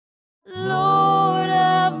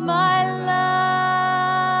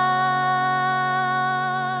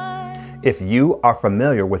If you are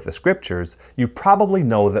familiar with the scriptures, you probably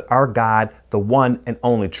know that our God, the one and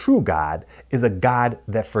only true God, is a God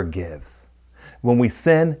that forgives. When we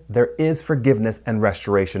sin, there is forgiveness and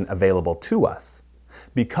restoration available to us.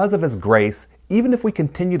 Because of His grace, even if we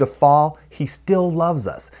continue to fall, He still loves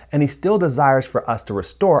us, and He still desires for us to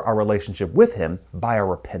restore our relationship with Him by our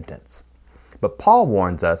repentance. But Paul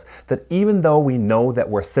warns us that even though we know that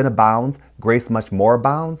where sin abounds, grace much more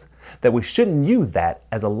abounds, that we shouldn't use that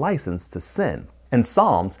as a license to sin. And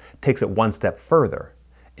Psalms takes it one step further.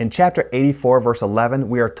 In chapter 84, verse 11,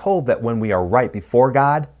 we are told that when we are right before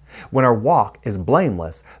God, when our walk is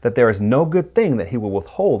blameless, that there is no good thing that He will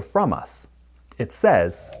withhold from us. It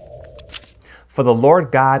says, "For the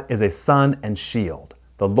Lord God is a sun and shield.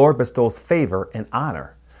 The Lord bestows favor and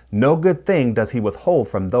honor. No good thing does He withhold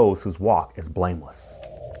from those whose walk is blameless."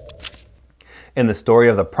 In the story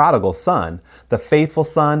of the prodigal son, the faithful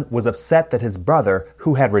son was upset that his brother,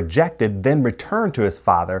 who had rejected, then returned to his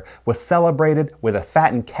father, was celebrated with a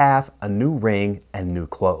fattened calf, a new ring, and new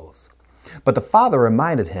clothes. But the father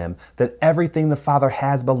reminded him that everything the father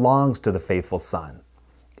has belongs to the faithful son.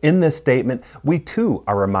 In this statement, we too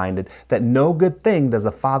are reminded that no good thing does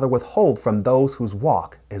the Father withhold from those whose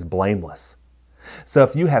walk is blameless. So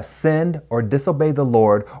if you have sinned or disobeyed the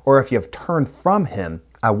Lord, or if you have turned from Him,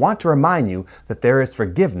 I want to remind you that there is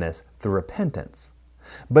forgiveness through repentance.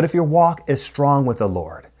 But if your walk is strong with the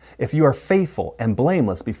Lord, if you are faithful and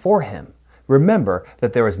blameless before Him, remember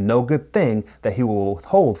that there is no good thing that He will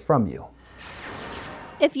withhold from you.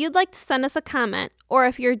 If you'd like to send us a comment, or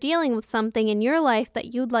if you're dealing with something in your life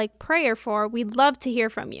that you'd like prayer for, we'd love to hear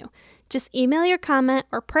from you. Just email your comment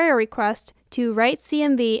or prayer request to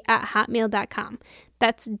writecmv@hotmail.com.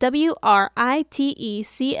 That's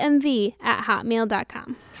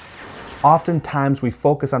WRITECMV@hotmail.com. Oftentimes we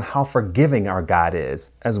focus on how forgiving our God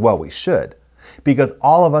is, as well we should. Because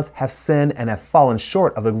all of us have sinned and have fallen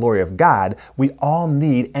short of the glory of God, we all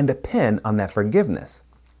need and depend on that forgiveness.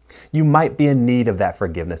 You might be in need of that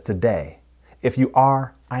forgiveness today. If you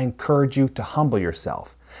are, I encourage you to humble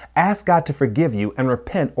yourself. Ask God to forgive you and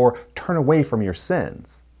repent or turn away from your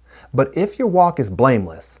sins. But if your walk is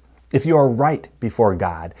blameless, if you are right before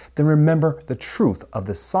God, then remember the truth of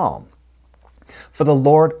this psalm. For the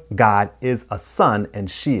Lord God is a sun and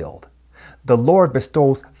shield. The Lord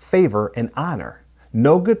bestows favor and honor.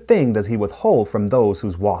 No good thing does He withhold from those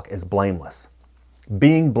whose walk is blameless.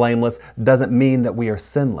 Being blameless doesn't mean that we are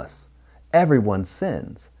sinless. Everyone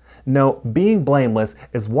sins. No, being blameless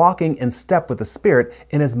is walking in step with the Spirit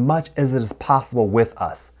in as much as it is possible with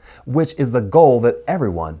us, which is the goal that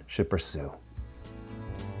everyone should pursue.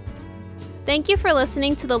 Thank you for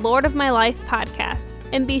listening to the Lord of My Life podcast,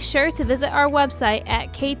 and be sure to visit our website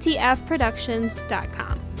at ktfproductions.com.